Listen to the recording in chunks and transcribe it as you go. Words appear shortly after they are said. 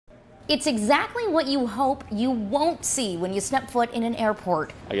It's exactly what you hope you won't see when you step foot in an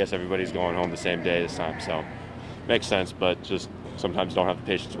airport. I guess everybody's going home the same day this time, so makes sense, but just sometimes don't have the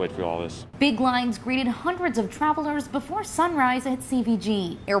patience to wait for all this. Big lines greeted hundreds of travelers before sunrise at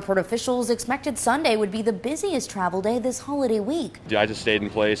CVG. Airport officials expected Sunday would be the busiest travel day this holiday week. I just stayed in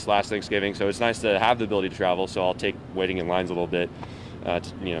place last Thanksgiving, so it's nice to have the ability to travel, so I'll take waiting in lines a little bit.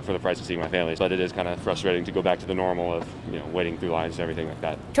 For the price of seeing my family. But it is kind of frustrating to go back to the normal of, waiting through lines and everything like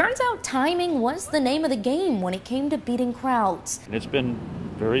that. Turns out timing was the name of the game when it came to beating crowds. It's been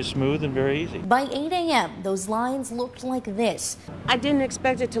very smooth and very easy. By 8 a.m., those lines looked like this. I didn't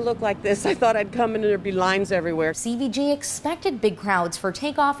expect it to look like this. I thought I'd come in and there'd be lines everywhere. CVG expected big crowds for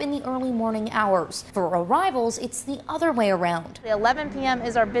takeoff in the early morning hours. For arrivals, it's the other way around. 11 p.m.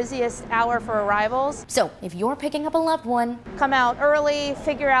 is our busiest hour for arrivals. So if you're picking up a loved one, come out early,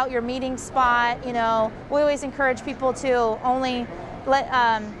 figure out your meeting spot. We always encourage people to only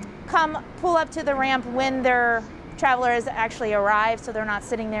come pull up to the ramp when their traveler has actually arrived, so they're not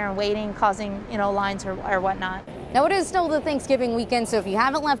sitting there and waiting, causing lines or whatnot. Now it is still the Thanksgiving weekend, so if you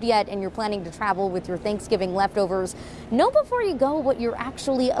haven't left yet and you're planning to travel with your Thanksgiving leftovers, know before you go what you're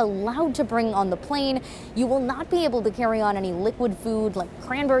actually allowed to bring on the plane. You will not be able to carry on any liquid food like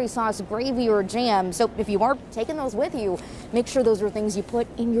cranberry sauce, gravy, or jam. So if you are taking those with you, make sure those are things you put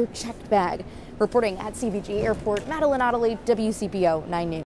in your checked bag. Reporting at CVG Airport, Madeline Ottley, WCPO 9 News.